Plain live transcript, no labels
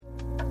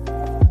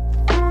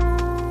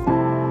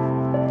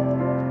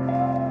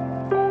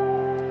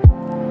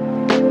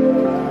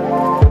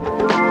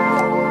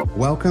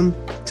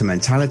Welcome to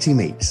Mentality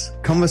Meets,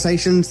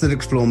 conversations that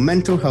explore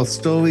mental health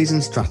stories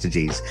and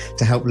strategies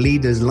to help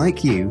leaders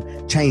like you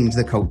change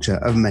the culture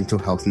of mental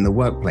health in the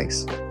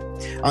workplace.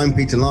 I'm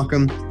Peter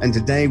Larkham, and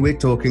today we're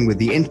talking with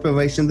the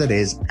inspiration that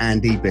is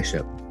Andy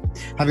Bishop.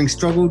 Having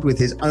struggled with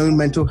his own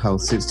mental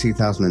health since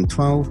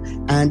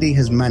 2012, Andy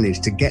has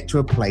managed to get to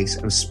a place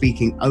of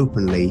speaking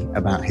openly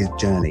about his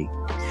journey.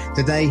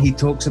 Today, he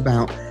talks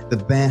about the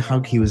bear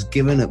hug he was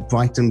given at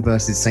Brighton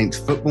versus Saints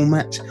football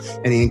match,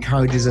 and he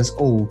encourages us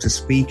all to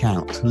speak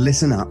out,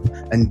 listen up,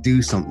 and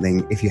do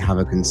something if you have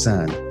a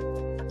concern.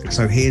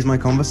 So here's my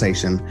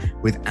conversation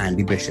with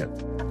Andy Bishop.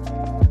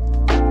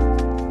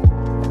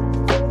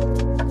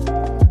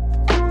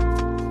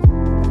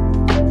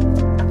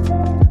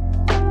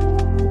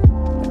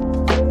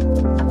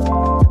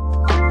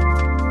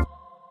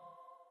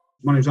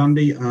 My name's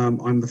Andy.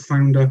 I'm the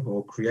founder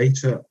or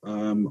creator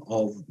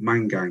of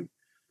Mangang.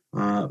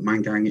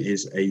 Mangang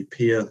is a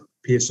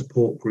peer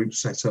support group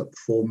set up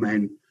for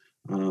men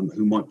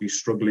who might be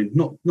struggling,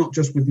 not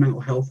just with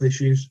mental health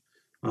issues,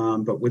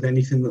 but with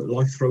anything that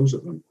life throws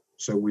at them.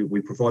 So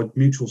we provide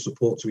mutual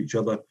support to each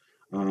other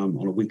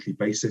on a weekly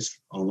basis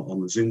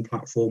on the Zoom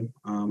platform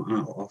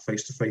and our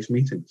face-to-face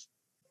meetings.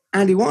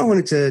 Andy, what I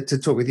wanted to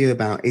talk with you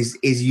about is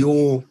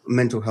your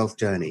mental health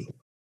journey,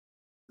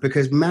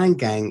 because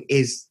Mangang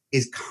is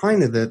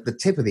kind of the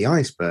tip of the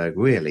iceberg,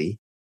 really,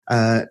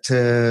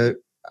 to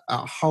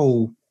a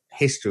whole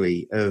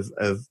history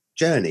of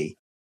journey.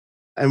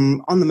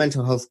 And on the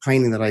mental health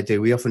training that I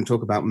do, we often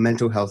talk about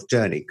mental health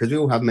journey, because we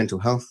all have mental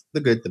health,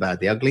 the good, the bad,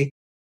 the ugly,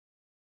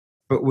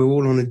 but we're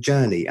all on a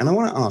journey. And I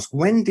want to ask,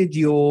 when did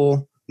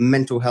your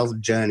mental health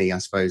journey, I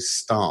suppose,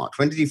 start?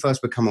 When did you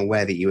first become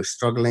aware that you were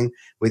struggling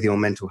with your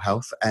mental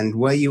health? And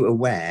were you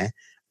aware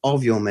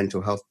of your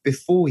mental health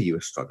before you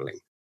were struggling?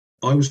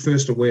 I was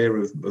first aware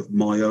of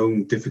my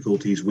own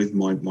difficulties with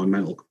my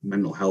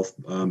mental health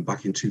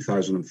back in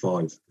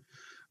 2005.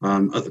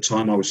 At the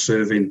time, I was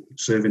serving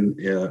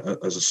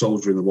as a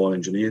soldier in the Royal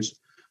Engineers,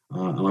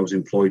 and I was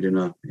employed in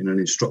an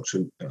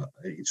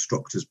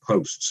instructor's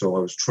post. So I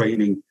was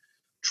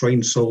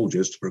trained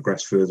soldiers to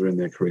progress further in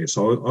their career.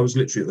 So I was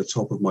literally at the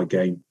top of my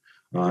game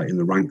in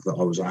the rank that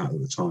I was at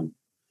the time.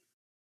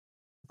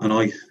 And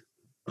I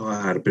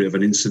had a bit of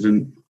an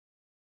incident,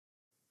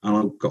 and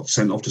I got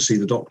sent off to see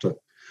the doctor.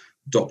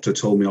 Doctor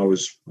told me I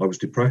was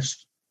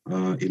depressed.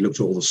 He looked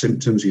at all the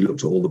symptoms. He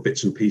looked at all the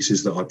bits and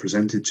pieces that I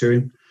presented to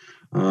him,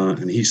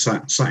 and he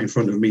sat in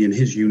front of me in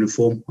his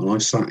uniform, and I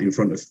sat in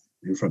front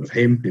of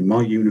him in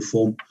my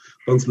uniform,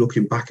 both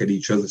looking back at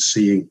each other,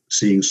 seeing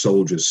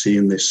soldiers,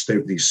 seeing these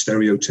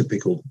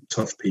stereotypical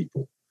tough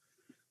people.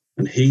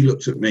 And he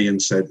looked at me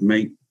and said,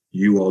 "Mate,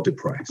 you are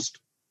depressed."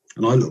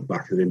 And I looked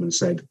back at him and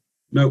said,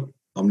 "No,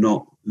 I'm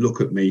not.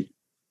 Look at me.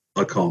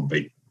 I can't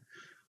be.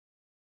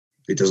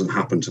 It doesn't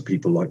happen to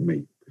people like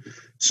me."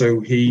 So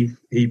he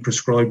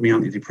prescribed me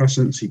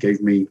antidepressants. He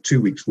gave me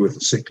 2 weeks worth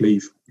of sick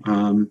leave,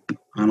 and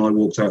I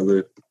walked out of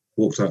the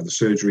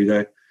surgery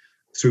there,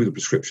 threw the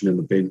prescription in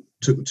the bin,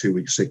 took the 2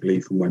 weeks sick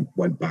leave, and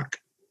went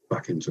back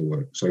into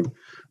work. So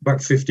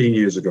about 15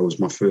 years ago was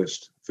my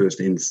first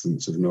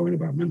instance of knowing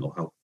about mental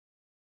health.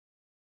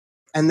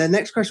 And the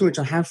next question which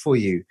I have for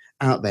you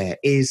out there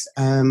is,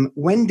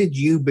 when did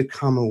you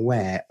become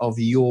aware of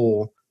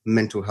your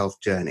mental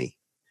health journey?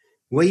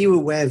 Were you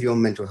aware of your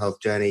mental health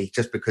journey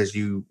just because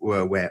you were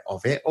aware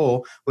of it?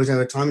 Or was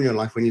there a time in your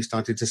life when you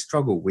started to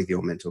struggle with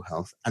your mental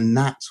health, and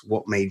that's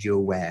what made you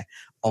aware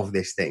of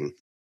this thing?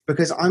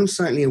 Because I'm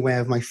certainly aware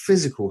of my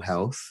physical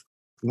health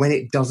when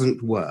it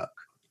doesn't work.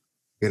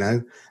 You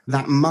know,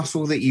 that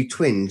muscle that you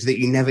twinge that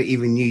you never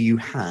even knew you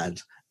had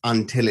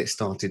until it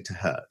started to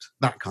hurt,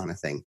 that kind of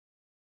thing.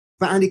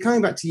 But Andy,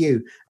 coming back to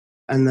you,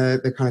 and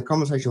the kind of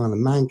conversation around the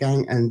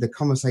Mangang and the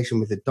conversation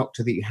with the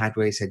doctor that you had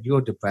where he said,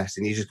 "You're depressed,"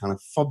 and you just kind of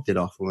fobbed it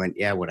off and went,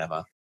 "Yeah,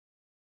 whatever."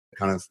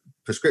 Kind of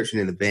prescription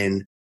in the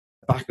bin,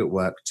 back at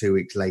work 2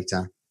 weeks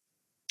later.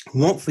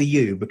 What for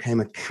you became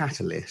a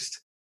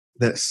catalyst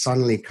that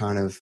suddenly kind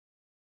of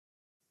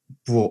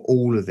brought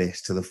all of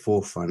this to the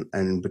forefront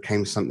and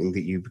became something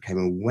that you became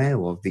aware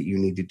of that you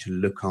needed to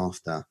look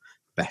after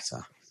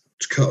better?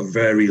 To cut a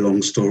very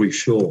long story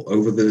short,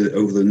 over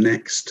the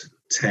next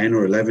 10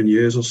 or 11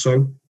 years or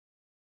so,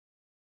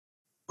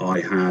 I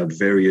had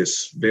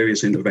various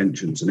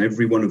interventions, and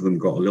every one of them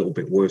got a little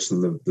bit worse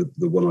than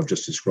the one I've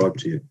just described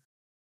to you.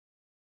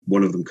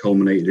 One of them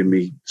culminated in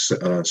me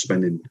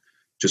spending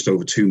just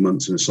over 2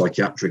 months in a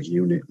psychiatric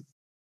unit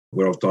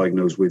where I was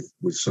diagnosed with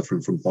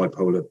suffering from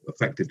bipolar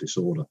affective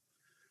disorder.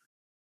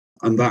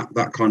 And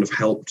that kind of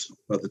helped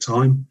at the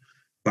time.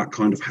 That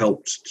kind of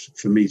helped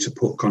for me to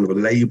put kind of a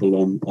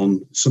label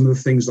on some of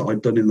the things that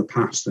I'd done in the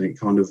past, and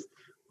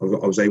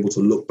I was able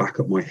to look back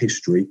at my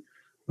history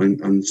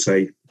and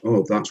say,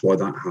 "Oh, that's why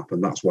that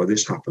happened. That's why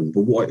this happened."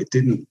 But what it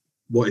didn't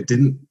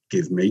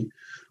give me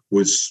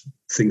was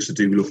things to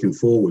do looking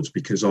forwards,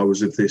 because I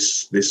was of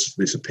this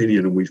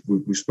opinion, and we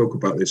spoke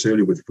about this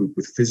earlier with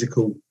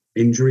physical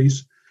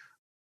injuries.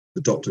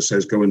 The doctor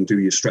says, "Go and do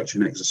your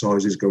stretching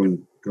exercises. Go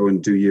and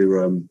do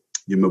your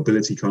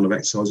mobility kind of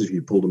exercises. If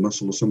you pulled a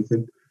muscle or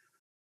something."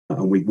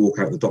 and we walk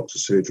out the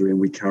doctor's surgery and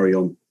we carry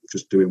on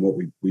just doing what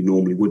we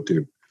normally would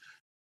do.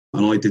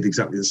 And I did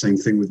exactly the same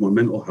thing with my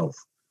mental health.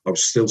 I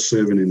was still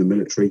serving in the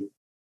military,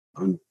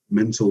 and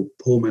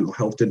poor mental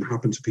health didn't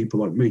happen to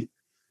people like me.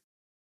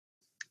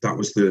 That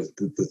was the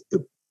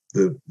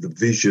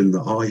vision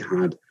that I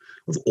had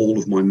of all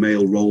of my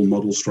male role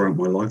models throughout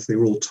my life. They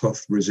were all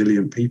tough,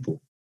 resilient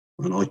people,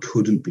 and I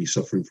couldn't be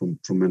suffering from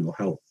mental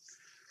health.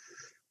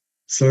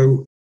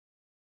 So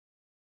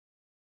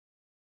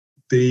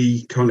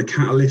the kind of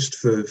catalyst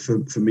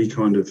for me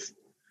kind of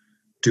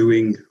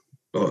doing,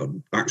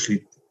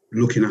 actually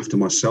looking after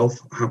myself,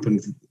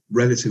 happened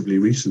relatively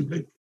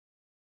recently.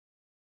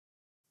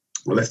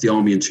 I left the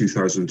army in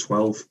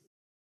 2012.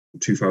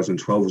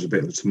 2012 was a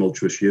bit of a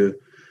tumultuous year.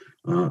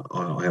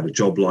 I had a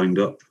job lined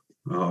up.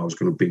 I was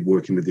going to be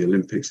working with the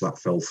Olympics. That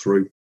fell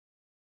through.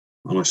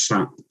 And I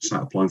sat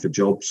applying for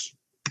jobs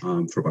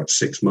for about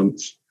 6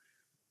 months.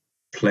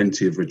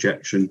 Plenty of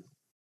rejection.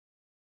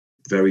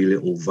 Very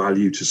little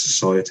value to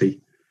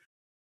society.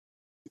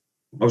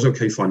 I was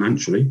okay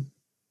financially,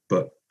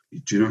 but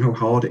do you know how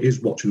hard it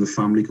is watching the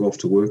family go off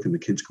to work and the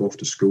kids go off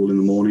to school in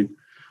the morning,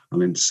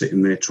 and then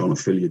sitting there trying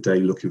to fill your day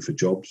looking for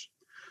jobs?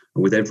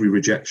 And with every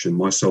rejection,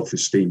 my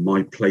self-esteem,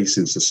 my place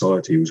in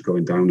society was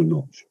going down a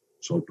notch.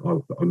 So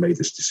I made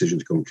this decision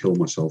to go and kill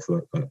myself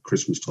at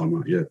Christmas time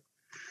that year.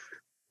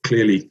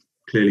 Clearly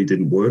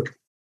didn't work.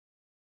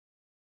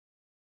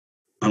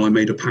 And I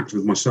made a pact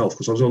with myself,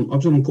 because I was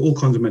on all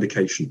kinds of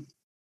medication.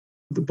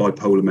 The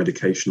bipolar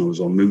medication, I was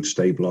on mood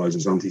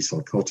stabilizers,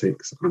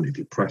 antipsychotics,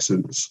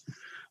 antidepressants.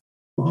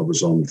 I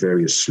was on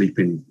various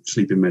sleeping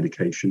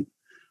medication.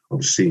 I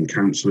was seeing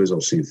counsellors, I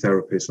was seeing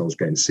therapists, I was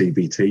getting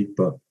CBT,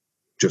 but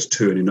just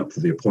turning up for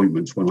the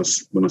appointments. When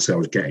I say I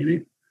was getting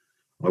it,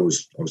 I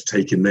was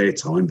taking their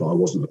time, but I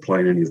wasn't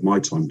applying any of my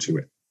time to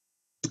it.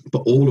 But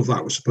all of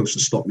that was supposed to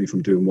stop me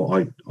from doing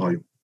what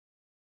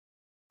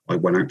I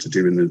went out to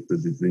do in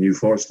the New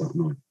Forest that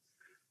night.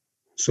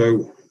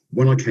 So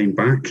when I came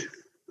back,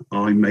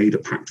 I made a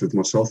pact with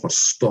myself. I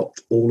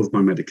stopped all of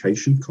my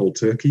medication cold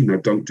turkey. Now,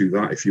 don't do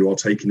that. If you are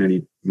taking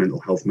any mental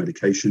health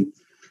medication,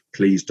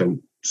 please don't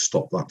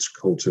stop that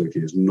cold turkey.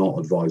 It's not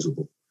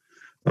advisable.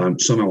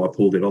 Somehow I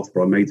pulled it off,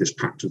 but I made this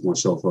pact with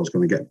myself. I was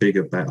going to get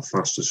bigger, better,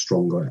 faster,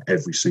 stronger at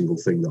every single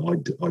thing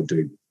that I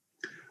do.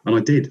 And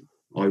I did.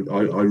 I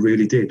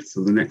really did.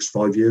 For the next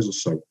 5 years or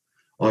so,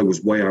 I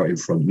was way out in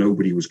front.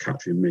 Nobody was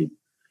catching me.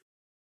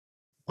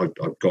 I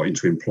got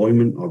into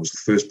employment. I was the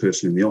first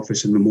person in the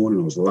office in the morning.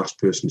 I was the last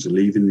person to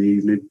leave in the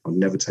evening. I'd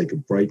never take a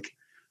break.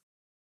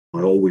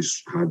 I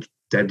always had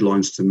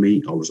deadlines to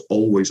meet. I was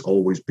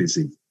always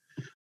busy.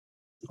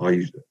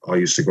 I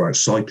used to go out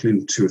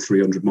cycling 200 or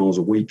 300 miles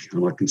a week,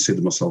 and I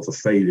considered myself a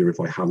failure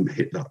if I hadn't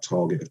hit that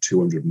target of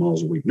 200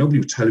 miles a week. Nobody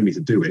was telling me to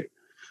do it.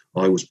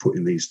 I was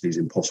putting these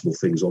impossible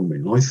things on me,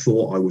 and I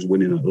thought I was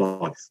winning at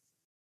life.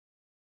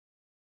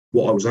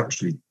 What I was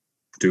actually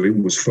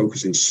doing was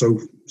focusing so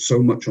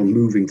much on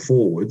moving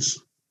forwards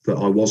that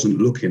I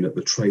wasn't looking at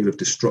the trail of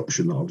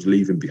destruction that I was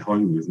leaving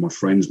behind with my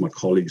friends, my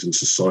colleagues, and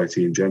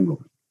society in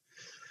general.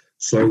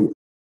 So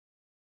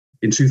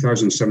in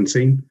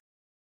 2017,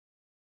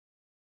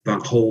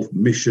 that whole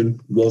mission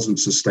wasn't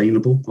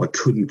sustainable. I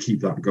couldn't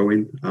keep that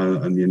going,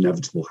 and the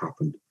inevitable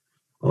happened.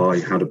 I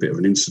had a bit of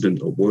an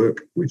incident at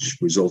work, which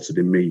resulted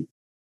in me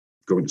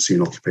going to see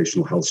an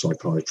occupational health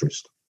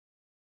psychiatrist.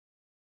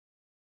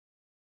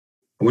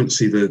 I went to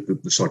see the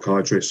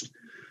psychiatrist,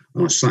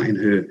 and I sat in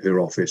her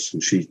office,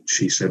 and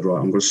she said, "Right,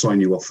 I'm going to sign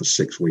you off for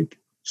 6 weeks.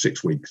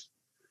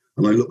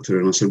 And I looked at her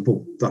and I said,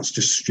 "Well, that's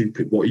just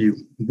stupid. What are you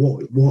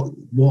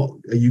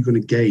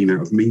going to gain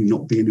out of me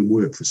not being in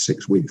work for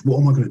 6 weeks? What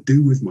am I going to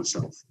do with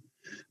myself?"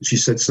 And she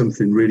said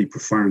something really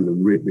profound,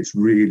 and this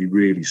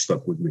really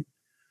stuck with me.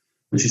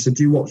 And she said,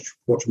 "Do you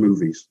watch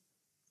movies?"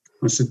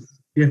 I said,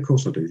 "Yeah, of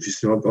course I do." She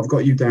said, "I've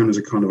got you down as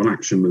a kind of an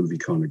action movie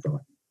kind of guy."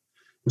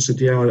 I said,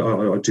 "Yeah,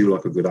 I do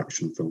like a good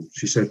action film."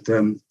 She said,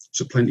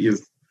 "So plenty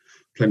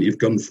of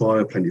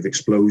gunfire, plenty of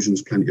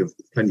explosions, plenty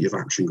of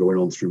action going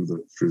on through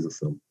the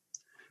film."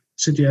 I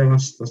said, "Yeah,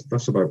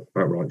 that's about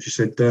right." She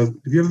said, "Have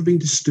you ever been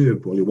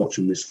disturbed while you're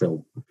watching this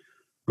film?"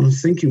 And I'm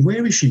thinking,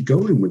 where is she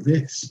going with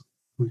this?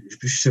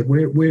 She said,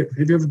 "Where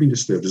have you ever been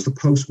disturbed? Has the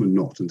postman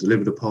knocked and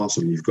delivered a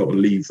parcel, and you've got to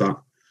leave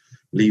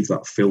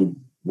that film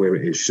where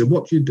it is?" She said,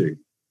 "What do you do?"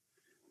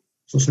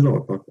 So I said,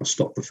 I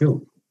stopped the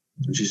film.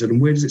 And she said, "And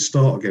where does it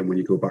start again when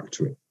you go back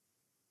to it?"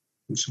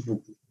 I said,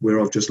 "Well, where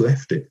I've just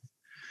left it."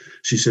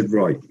 She said,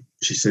 "Right."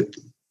 She said,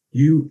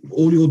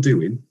 all you're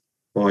doing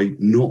by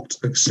not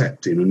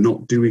accepting and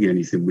not doing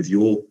anything with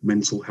your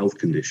mental health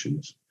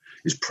conditions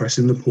is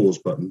pressing the pause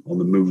button on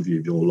the movie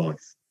of your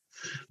life.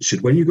 She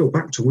said, when you go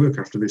back to work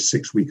after this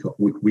 6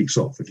 weeks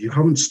off, if you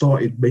haven't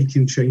started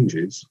making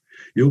changes,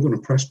 you're going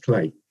to press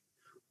play.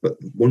 But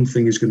one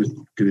thing is going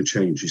to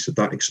change. She said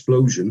that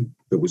explosion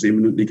that was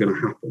imminently going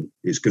to happen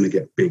is going to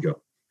get bigger,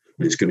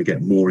 and it's going to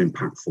get more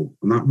impactful.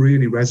 And that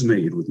really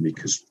resonated with me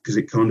because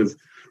it kind of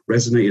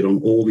resonated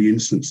on all the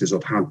instances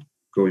I've had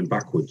going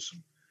backwards.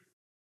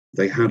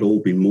 they had all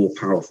been more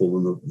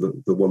powerful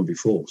than the one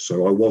before.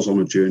 So I was on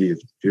a journey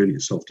of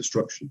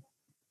self-destruction.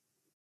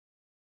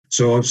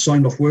 So I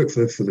signed off work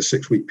for the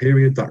 6-week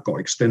period. That got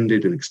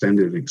extended and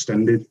extended and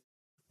extended.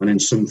 And then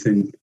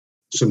something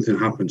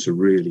happened to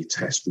really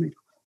test me.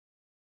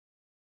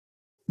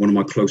 One of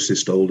my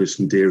closest, oldest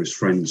and dearest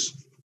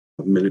friends,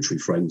 military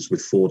friends,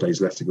 with 4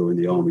 days left to go in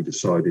the army,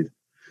 decided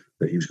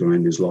that he was going to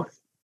end his life.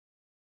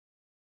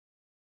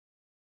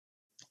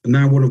 And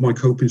now one of my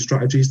coping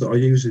strategies that I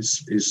use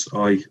is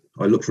I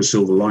look for a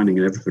silver lining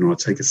in everything. I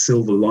take a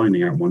silver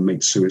lining out of my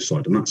mate's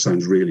suicide, and that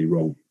sounds really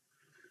wrong.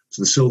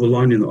 So the silver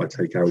lining that I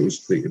take out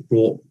was that it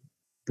brought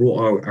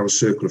our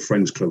circle of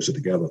friends closer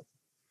together.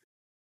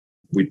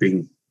 We'd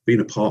been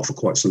apart for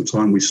quite some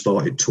time. We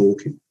started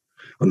talking,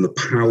 and the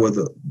power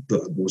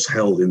that was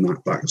held in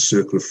that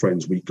circle of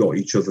friends, we got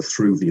each other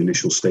through the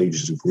initial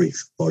stages of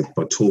grief by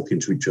talking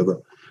to each other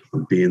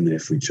and being there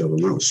for each other.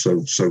 And that was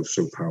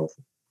so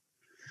powerful.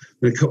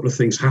 And a couple of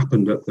things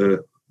happened at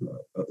the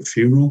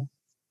funeral.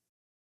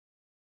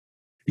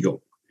 He got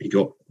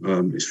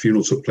his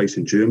funeral took place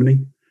in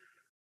Germany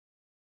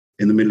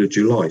in the middle of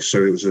July.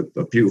 So it was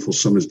a beautiful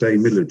summer's day,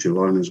 middle of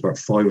July, and there was about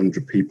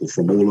 500 people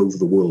from all over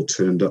the world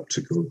turned up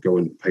to go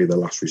and pay their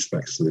last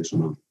respects to this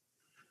man.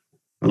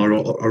 And I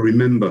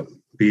remember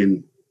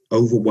being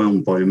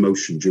overwhelmed by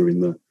emotion during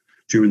the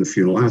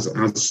funeral, as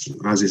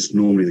is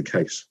normally the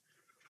case.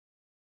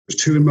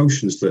 There's two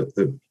emotions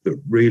that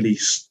really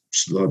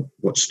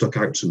what stuck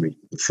out to me.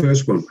 The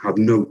first one had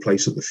no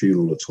place at the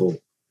funeral at all,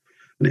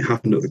 and it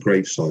happened at the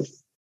graveside.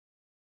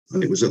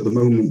 And it was at the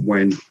moment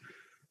when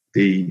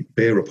the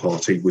bearer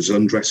party was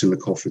undressing the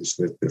coffins.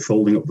 They're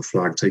folding up the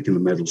flag, taking the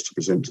medals to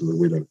present to the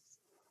widow.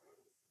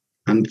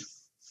 And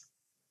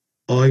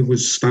I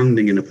was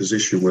standing in a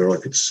position where I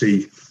could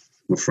see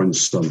my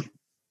friend's son.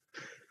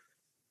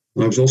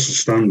 And I was also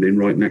standing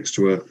right next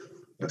to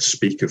a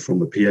speaker from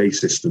the PA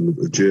system that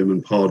the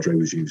German padre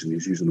was using. He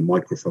was using a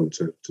microphone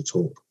to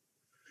talk.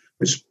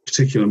 This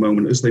particular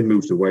moment, as they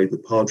moved away, the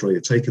padre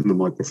had taken the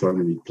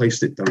microphone and he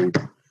placed it down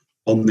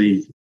on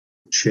the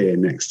chair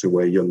next to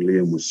where young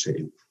Liam was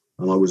sitting.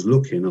 And I was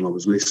looking and I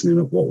was listening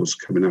at what was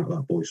coming out of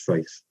that boy's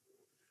face.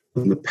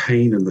 And the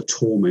pain and the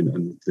torment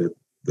and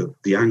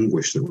the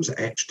anguish that was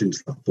etched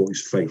into that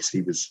boy's face,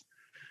 it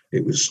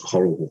was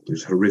horrible. It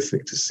was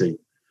horrific to see.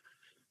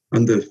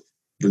 And the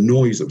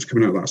noise that was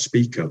coming out of that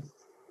speaker,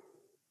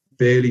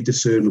 barely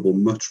discernible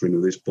muttering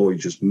of this boy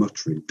just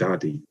muttering,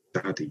 "Daddy,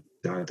 Daddy,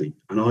 Daddy."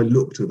 And I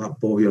looked at that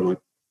boy and I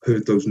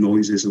heard those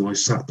noises and I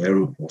sat there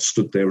and I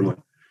stood there and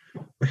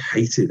I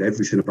hated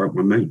everything about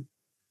my mate.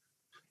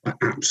 I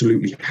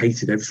absolutely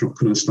hated everything. I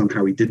couldn't understand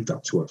how he did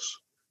that to us.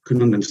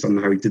 Couldn't understand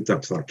how he did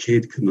that to that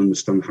kid. Couldn't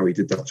understand how he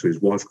did that to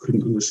his wife.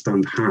 Couldn't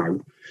understand how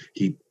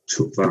he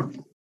took that,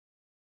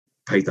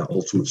 paid that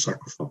ultimate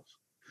sacrifice.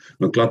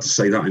 And I'm glad to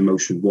say that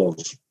emotion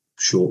was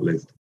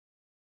short-lived.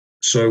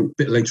 So a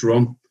bit later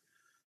on,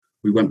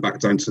 we went back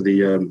down to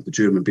the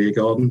German beer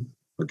garden.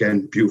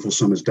 Again, beautiful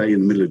summer's day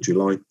in the middle of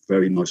July.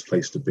 Very nice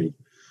place to be.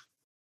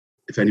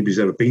 If anybody's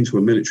ever been to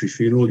a military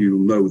funeral, you'll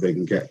know they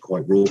can get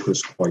quite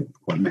raucous, quite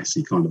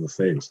messy kind of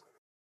affairs.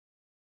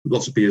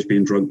 Lots of beers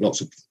being drunk,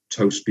 lots of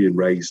toasts being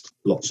raised,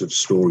 lots of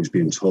stories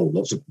being told,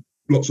 lots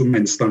of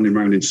men standing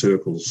around in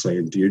circles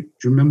saying, do you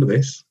remember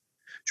this?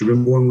 Do you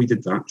remember when we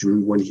did that? Do you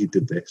remember when he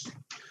did this?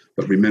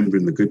 But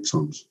remembering the good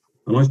times.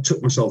 And I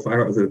took myself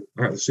out of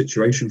the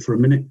situation for a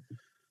minute.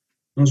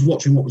 I was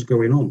watching what was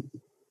going on.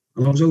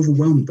 And I was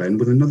overwhelmed then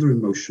with another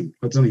emotion.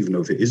 I don't even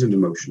know if it is an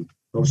emotion.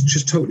 I was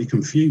just totally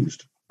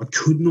confused. I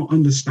could not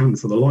understand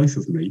for the life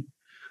of me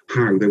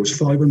how there was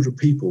 500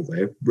 people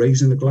there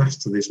raising a glass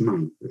to this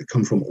man that had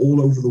come from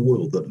all over the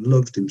world that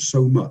loved him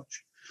so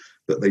much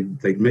that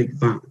they'd make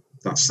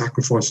that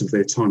sacrifice of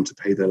their time to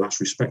pay their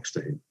last respects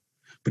to him.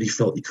 But he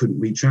felt he couldn't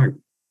reach out.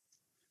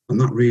 And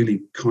that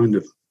really kind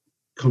of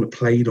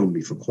played on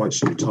me for quite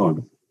some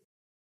time.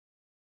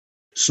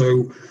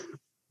 So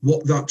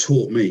what that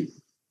taught me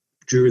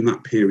during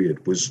that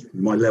period was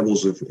my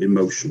levels of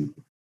emotion.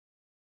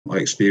 I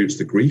experienced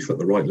the grief at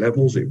the right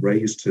levels. It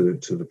raised to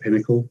the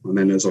pinnacle. And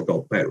then as I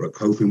got better at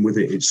coping with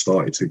it, it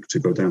started to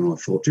go down. And I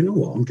thought, do you know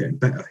what? I'm getting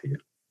better here.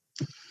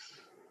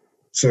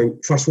 So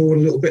fast forward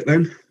a little bit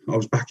then, I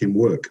was back in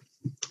work.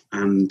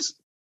 And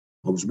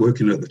I was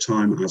working at the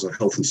time as a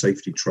health and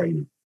safety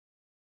trainer.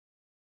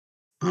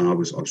 And I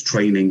was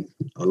training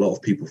a lot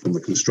of people from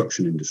the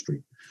construction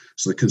industry.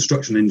 So the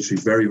construction industry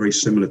is very, very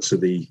similar to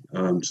the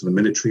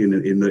military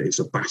in that it's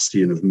a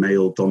bastion of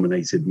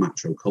male-dominated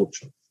macho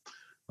culture.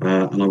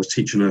 And I was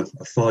teaching a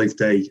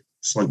 5-day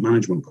site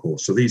management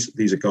course. So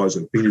these are guys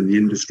that have been in the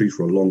industry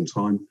for a long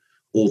time,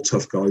 all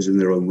tough guys in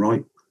their own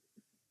right.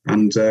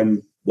 And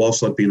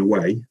whilst I'd been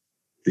away,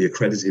 the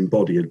accrediting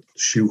body had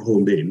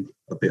shoehorned in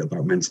a bit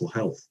about mental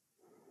health.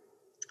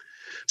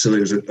 So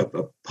there was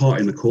a part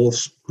in the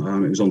course.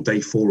 It was on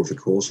day 4 of the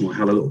course, and I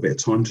had a little bit of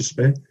time to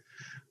spare.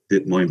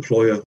 My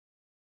employer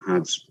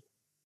had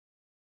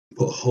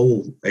put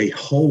a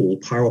whole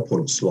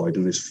PowerPoint slide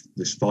in this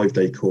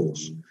 5-day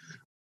course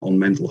on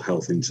mental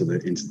health into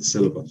the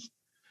syllabus.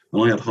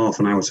 And I had half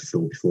an hour to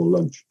fill before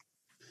lunch.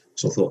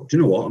 So I thought, do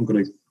you know what? I'm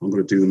going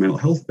to do the mental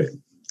health bit.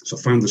 So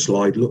I found the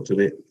slide, looked at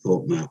it,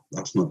 thought, nah,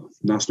 that's no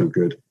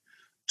good.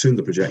 Turned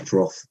the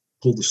projector off,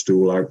 pulled the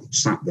stool out,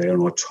 sat there,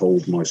 and I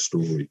told my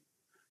story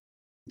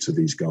to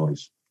these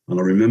guys. And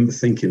I remember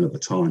thinking at the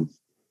time,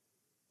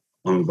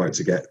 I'm about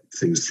to get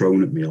things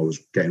thrown at me. I was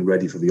getting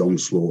ready for the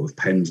onslaught of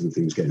pens and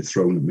things getting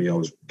thrown at me. I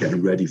was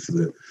getting ready for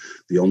the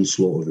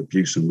onslaught of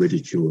abuse and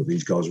ridicule that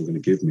these guys were going to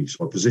give me.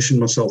 So I positioned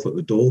myself at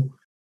the door,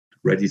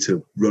 ready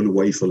to run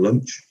away for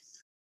lunch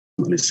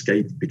and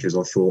escape, because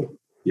I thought,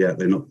 yeah,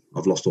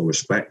 I've lost all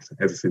respect.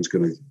 Everything's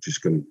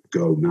just going to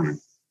go now.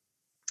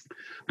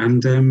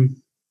 And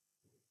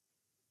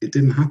it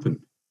didn't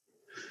happen.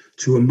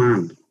 To a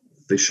man,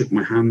 they shook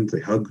my hand, they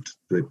hugged,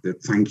 they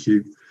thank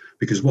you.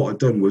 Because what I'd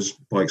done was,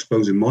 by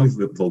exposing my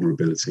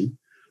vulnerability,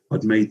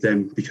 I'd made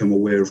them become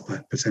aware of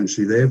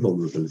potentially their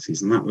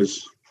vulnerabilities. And that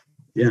was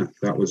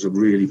a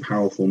really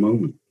powerful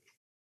moment.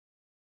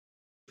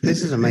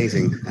 This is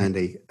amazing,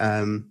 Andy.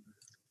 And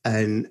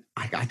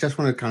I just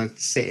want to kind of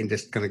sit and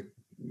just kind of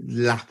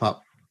lap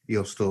up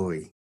your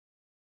story.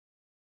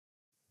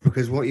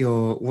 Because what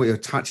you're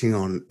touching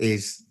on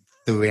is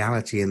the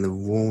reality and the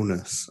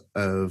rawness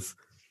of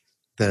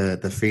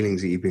the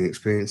feelings that you've been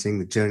experiencing,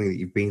 the journey that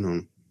you've been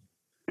on.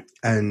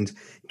 And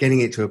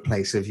getting it to a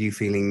place of you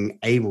feeling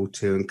able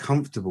to and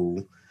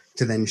comfortable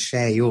to then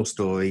share your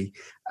story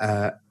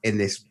in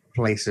this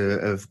place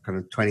of kind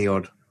of 20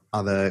 odd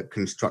other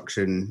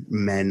construction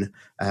men.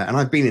 And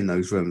I've been in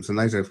those rooms, and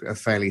those are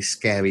fairly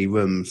scary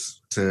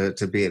rooms to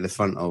be at the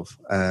front of,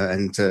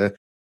 and to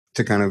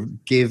kind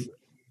of give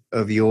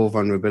of your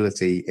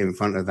vulnerability in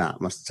front of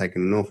that must have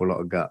taken an awful lot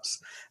of guts.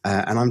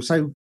 And I'm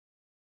so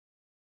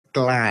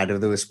glad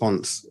of the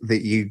response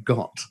that you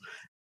got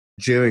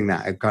during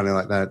that, kind of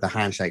like the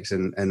handshakes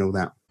and all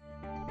that.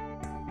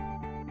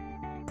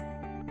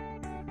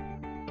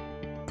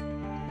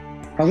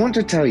 I want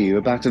to tell you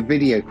about a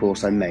video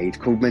course I made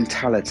called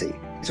Mentality.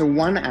 It's a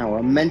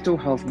 1-hour mental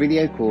health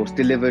video course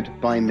delivered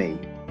by me.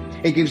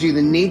 It gives you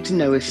the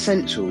need-to-know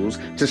essentials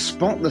to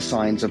spot the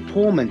signs of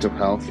poor mental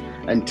health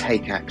and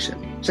take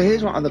action. So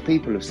here's what other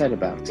people have said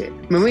about it.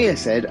 Maria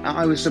said,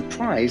 I was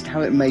surprised how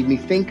it made me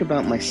think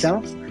about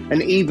myself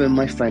and even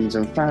my friends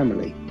and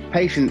family.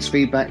 Patients'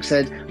 feedback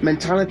said,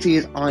 Mentality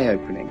is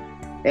eye-opening.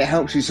 It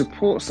helps you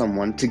support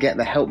someone to get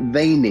the help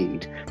they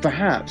need,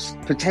 perhaps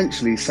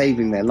potentially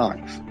saving their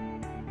life.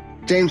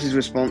 James's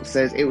response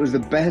says, it was the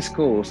best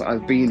course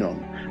I've been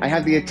on. I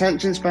had the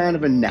attention span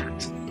of a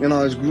gnat, and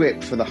I was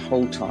gripped for the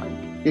whole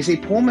time. You see,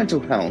 poor mental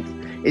health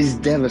is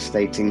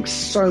devastating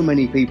so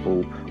many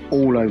people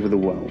all over the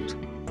world.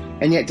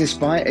 And yet,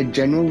 despite a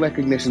general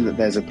recognition that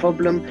there's a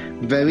problem,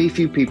 very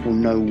few people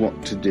know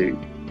what to do.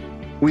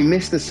 We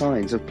miss the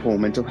signs of poor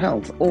mental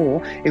health,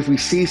 or if we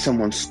see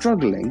someone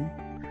struggling,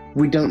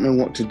 we don't know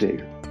what to do.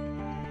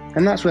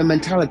 And that's where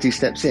Mentality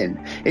steps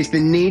in. It's the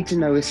need to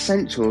know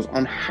essentials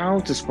on how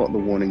to spot the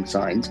warning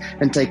signs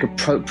and take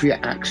appropriate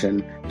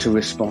action to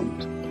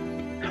respond.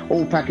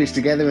 All packaged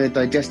together in a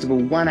digestible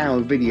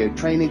 1-hour video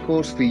training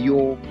course for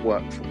your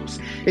workforce.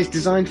 It's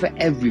designed for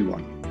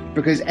everyone,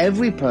 because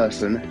every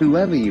person,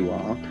 whoever you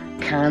are,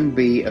 can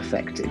be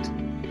affected.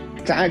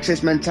 To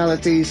access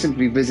Mentality,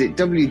 simply visit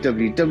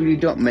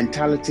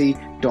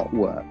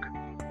www.mentality.work.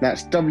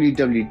 That's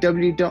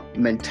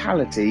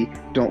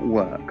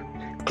www.mentality.work.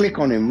 Click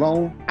on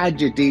Enroll, add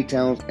your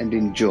details, and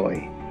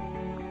enjoy.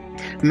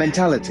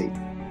 Mentality.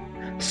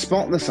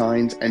 Spot the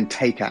signs and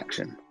take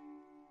action.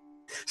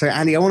 So,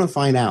 Andy, I want to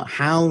find out,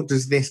 how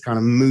does this kind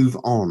of move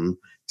on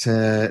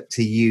to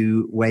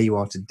you where you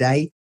are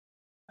today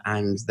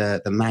and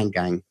the Man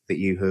Gang that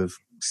you have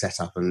set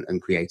up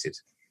and created?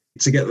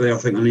 To get there, I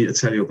think I need to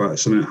tell you about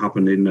something that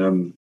happened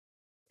in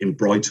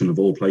Brighton, of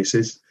all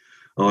places.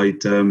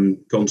 I'd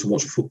gone to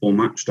watch a football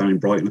match down in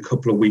Brighton a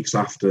couple of weeks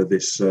after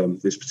this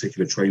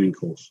particular training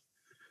course.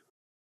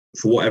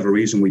 For whatever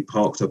reason, we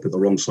parked up at the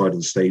wrong side of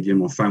the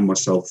stadium. I found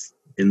myself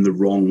in the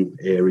wrong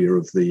area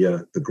of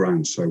the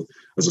ground. So,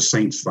 as a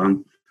Saints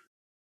fan,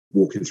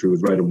 walking through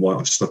with red and white,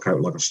 I stuck out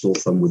like a sore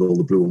thumb with all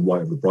the blue and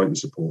white of the Brighton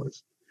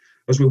supporters.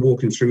 As we're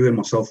walking through there,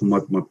 myself and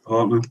my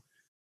partner,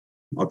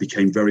 I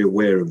became very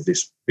aware of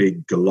this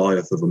big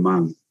Goliath of a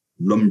man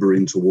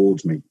lumbering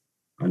towards me.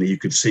 And you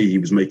could see he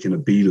was making a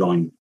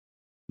beeline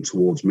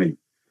towards me.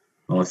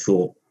 And I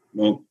thought,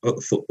 well, at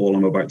the football,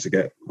 I'm about to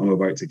get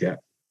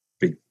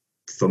big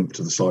thump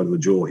to the side of the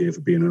jaw here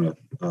for being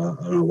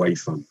an away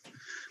fan.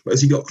 But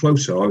as he got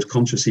closer, I was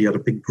conscious he had a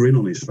big grin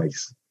on his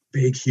face,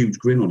 big, huge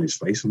grin on his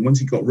face. And once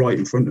he got right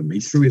in front of me,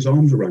 he threw his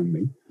arms around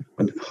me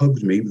and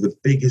hugged me with the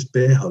biggest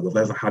bear hug I've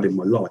ever had in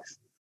my life.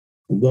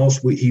 And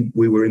whilst we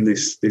were in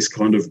this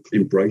kind of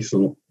embrace,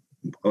 and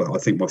I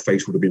think my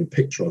face would have been a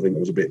picture. I think I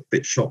was a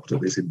bit shocked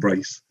at this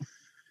embrace.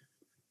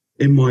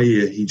 In my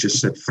ear, he just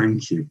said,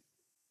 thank you.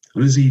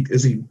 And as he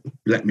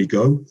let me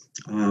go,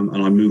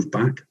 and I moved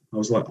back, I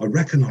was like, I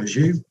recognise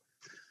you.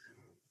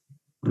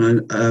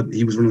 And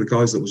he was one of the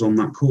guys that was on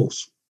that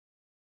course.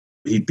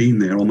 He'd been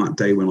there on that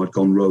day when I'd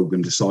gone rogue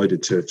and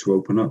decided to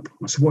open up.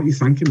 I said, what are you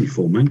thanking me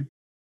for, man?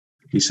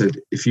 He said,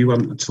 if you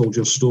hadn't told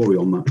your story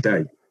on that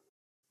day,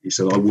 He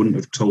said, I wouldn't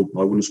have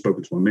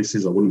spoken to my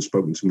missus, I wouldn't have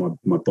spoken to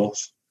my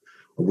boss,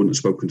 I wouldn't have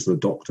spoken to the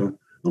doctor,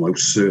 and I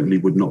certainly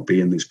would not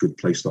be in this good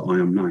place that I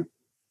am now.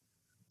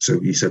 So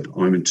he said,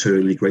 I'm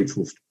eternally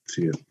grateful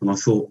to you. And I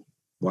thought,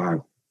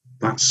 wow,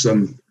 that's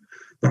some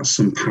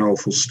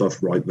powerful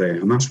stuff right there.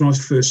 And that's when I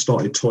first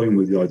started toying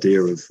with the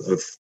idea of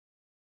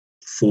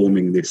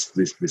forming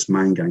this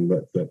man gang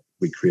that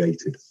we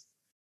created.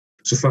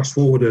 So fast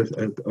forward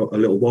a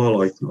little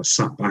while, I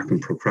sat back and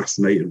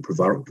procrastinated and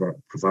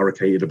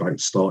prevaricated about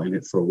starting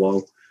it for a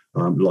while.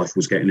 Life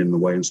was getting in the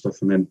way and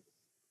stuff. And then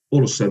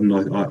all of a sudden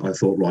I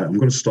thought, right, I'm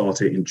going to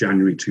start it in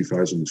January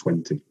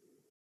 2020.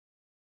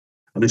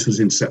 And this was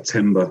in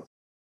September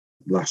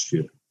last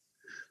year.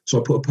 So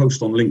I put a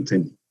post on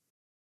LinkedIn.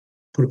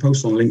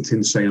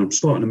 Saying I'm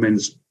starting a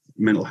men's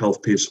mental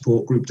health peer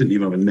support group. Didn't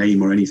even have a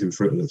name or anything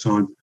for it at the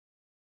time.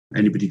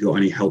 Anybody got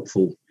any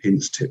helpful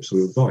hints, tips,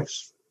 or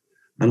advice?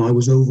 And I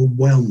was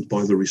overwhelmed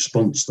by the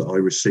response that I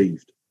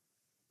received.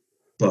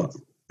 But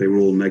they were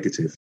all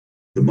negative.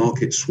 The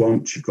market's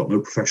swamped. You've got no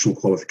professional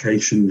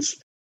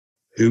qualifications.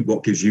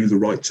 What gives you the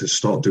right to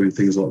start doing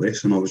things like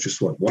this? And I was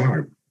just like,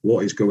 wow,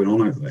 what is going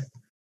on out there?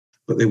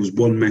 But there was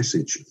one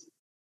message,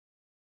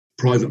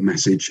 private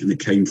message, and it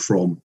came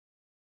from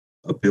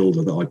a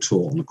builder that I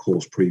taught on a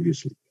course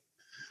previously.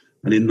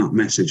 And in that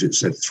message, it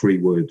said 3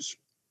 words,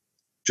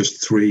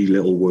 just 3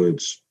 little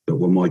words that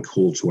were my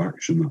call to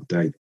action that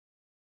day.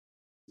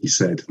 He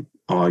said,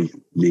 I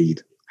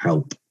need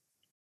help.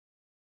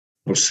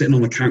 I was sitting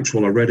on the couch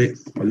while I read it.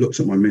 I looked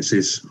at my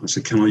missus. I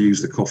said, can I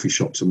use the coffee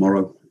shop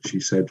tomorrow?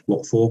 She said,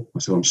 what for? I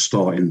said, I'm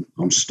starting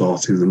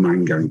the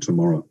man gang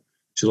tomorrow.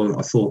 She said,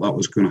 I thought that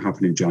was going to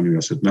happen in January.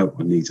 I said, no,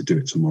 I need to do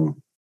it tomorrow.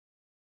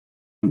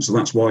 And so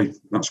that's why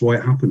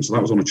it happened. So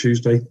that was on a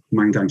Tuesday.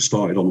 Man gang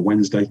started on a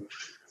Wednesday.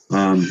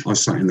 I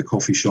sat in the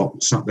coffee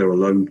shop, sat there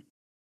alone.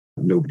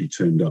 And nobody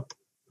turned up.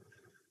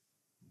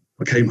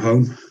 I came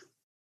home.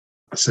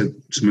 I said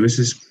to my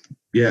missus,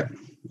 it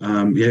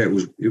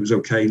was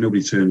okay.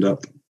 Nobody turned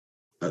up.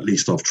 At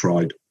least I've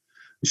tried.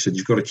 She said,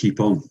 you've got to keep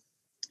on.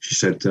 She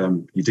said,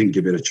 you didn't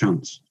give it a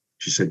chance.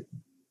 She said,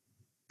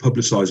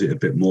 publicise it a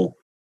bit more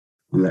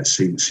and let's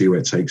see where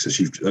it takes us.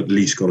 You've at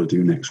least got to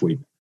do next week.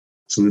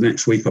 So the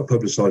next week I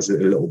publicised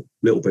it a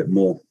little bit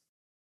more.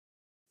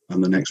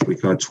 And the next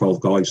week I had 12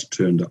 guys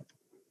turned up.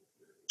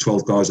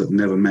 12 guys that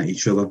never met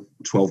each other.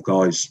 12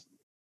 guys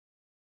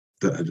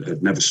that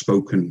had never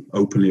spoken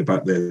openly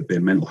about their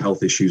mental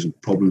health issues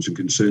and problems and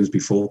concerns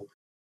before,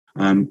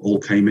 all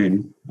came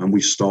in, and we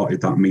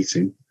started that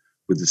meeting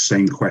with the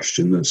same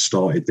question that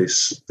started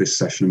this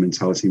session of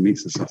Mentality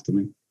Meets this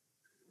afternoon.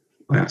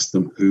 I asked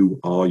them, who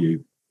are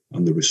you?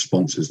 And the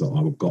responses that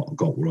I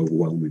got were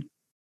overwhelming.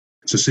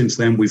 So since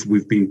then,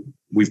 we've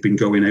been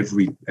going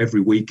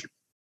every week.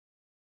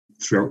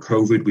 Throughout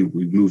COVID,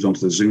 we moved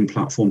onto the Zoom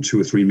platform, 2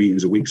 or 3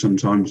 meetings a week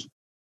sometimes.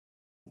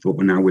 But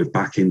we're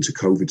back into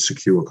COVID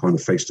secure kind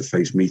of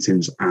face-to-face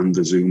meetings and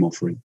the Zoom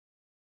offering.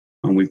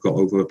 And we've got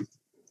over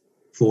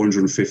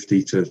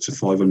 450 to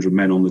 500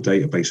 men on the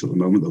database at the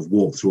moment that have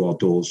walked through our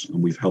doors,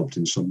 and we've helped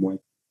in some way.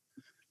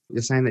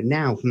 You're saying that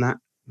now from that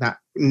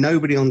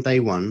nobody on day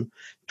 1,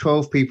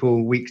 12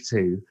 people week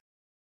 2,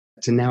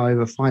 to now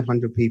over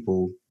 500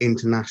 people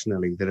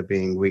internationally that are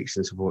being reached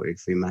and supported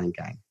through Man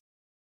Gang.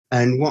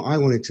 And what I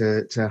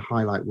wanted to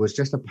highlight was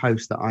just a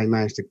post that I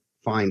managed to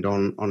find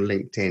on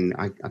LinkedIn.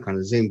 I kind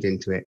of zoomed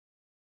into it,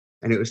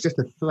 and it was just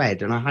a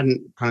thread, and I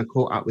hadn't kind of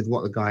caught up with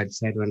what the guy had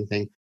said or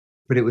anything,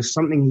 but it was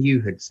something you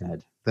had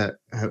said that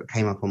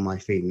came up on my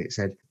feed, and it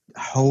said,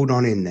 hold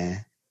on in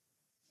there,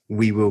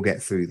 we will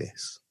get through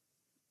this.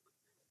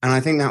 And I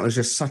think that was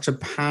just such a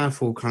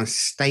powerful kind of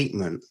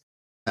statement,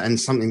 and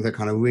something that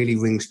kind of really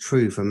rings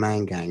true for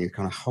Man Gang, is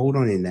kind of hold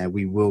on in there,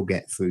 we will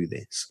get through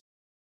this.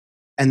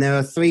 And there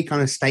are 3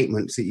 kind of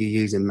statements that you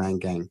use in Man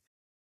Gang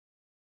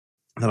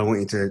that I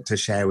want you to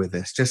share with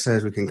us, just so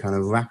as we can kind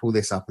of wrap all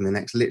this up in the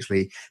next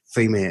literally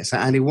 3 minutes. So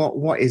Andy,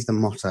 what is the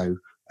motto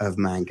of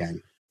Man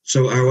Gang?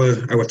 So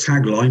our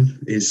tagline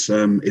is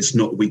it's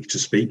not weak to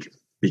speak,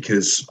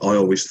 because I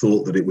always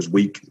thought that it was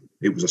weak.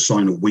 It was a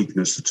sign of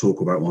weakness to talk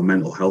about my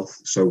mental health.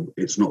 So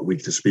it's not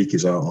weak to speak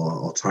is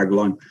our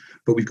tagline.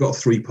 But we've got a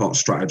 3-part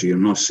strategy,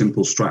 and a nice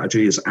simple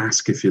strategy is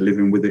ask if you're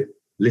living with it,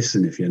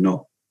 listen if you're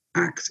not,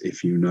 act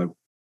if you know.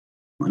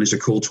 And it's a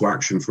call to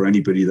action for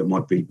anybody that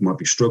might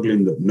be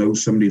struggling, that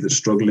knows somebody that's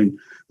struggling,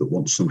 that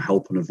wants some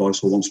help and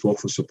advice or wants to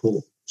offer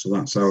support. So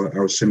that's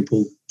our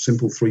simple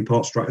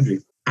 3-part strategy.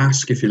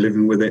 Ask if you're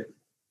living with it,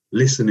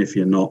 listen if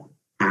you're not,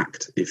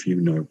 act if you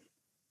know.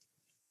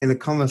 In the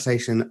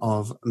conversation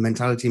of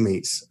Mentality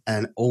Meets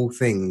and all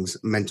things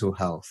mental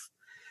health,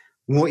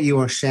 what you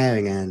are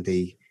sharing,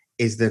 Andy,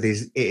 is that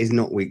it is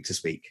not weak to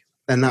speak.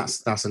 And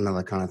that's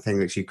another kind of thing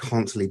that you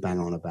constantly bang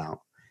on about,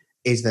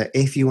 is that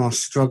if you are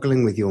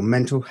struggling with your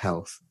mental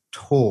health,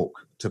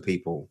 talk to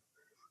people,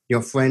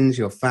 your friends,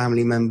 your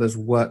family members,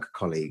 work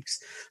colleagues,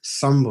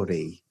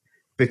 somebody,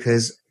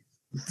 because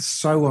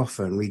so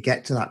often we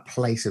get to that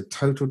place of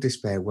total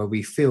despair where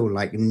we feel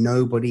like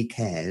nobody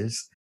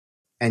cares.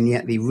 And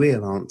yet the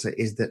real answer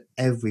is that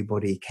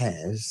everybody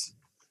cares.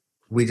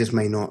 We just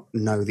may not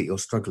know that you're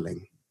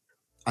struggling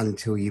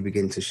until you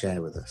begin to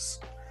share with us.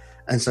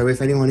 And so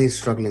if anyone is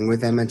struggling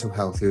with their mental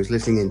health who is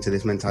listening into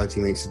this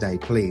Mentality Meets today,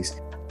 please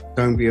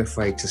don't be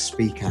afraid to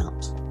speak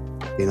out,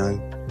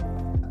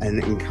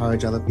 and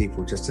encourage other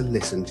people just to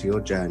listen to your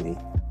journey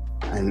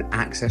and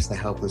access the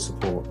help and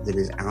support that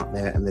is out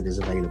there and that is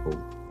available.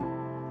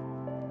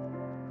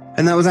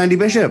 And that was Andy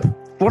Bishop.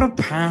 What a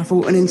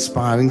powerful and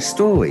inspiring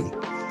story.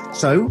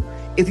 So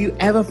if you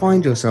ever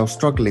find yourself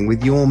struggling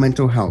with your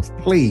mental health,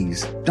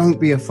 please don't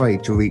be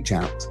afraid to reach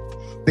out.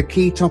 The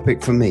key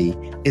topic for me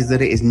is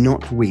that it is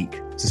not weak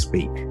to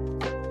speak.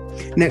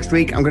 Next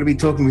week, I'm going to be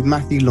talking with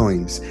Matthew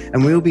Loynes,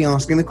 and we'll be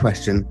asking the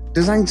question,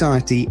 does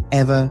anxiety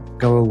ever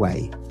go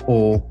away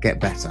or get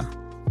better?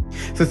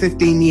 For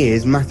 15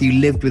 years, Matthew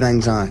lived with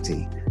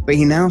anxiety, but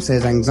he now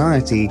says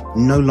anxiety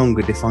no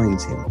longer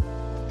defines him.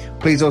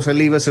 Please also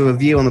leave us a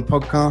review on the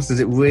podcast, as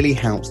it really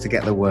helps to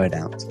get the word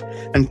out.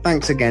 And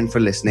thanks again for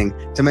listening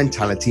to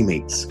Mentality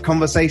Meets,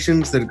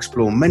 conversations that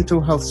explore mental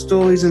health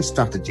stories and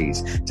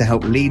strategies to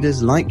help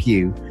leaders like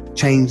you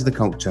change the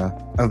culture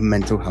of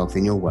mental health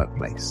in your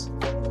workplace.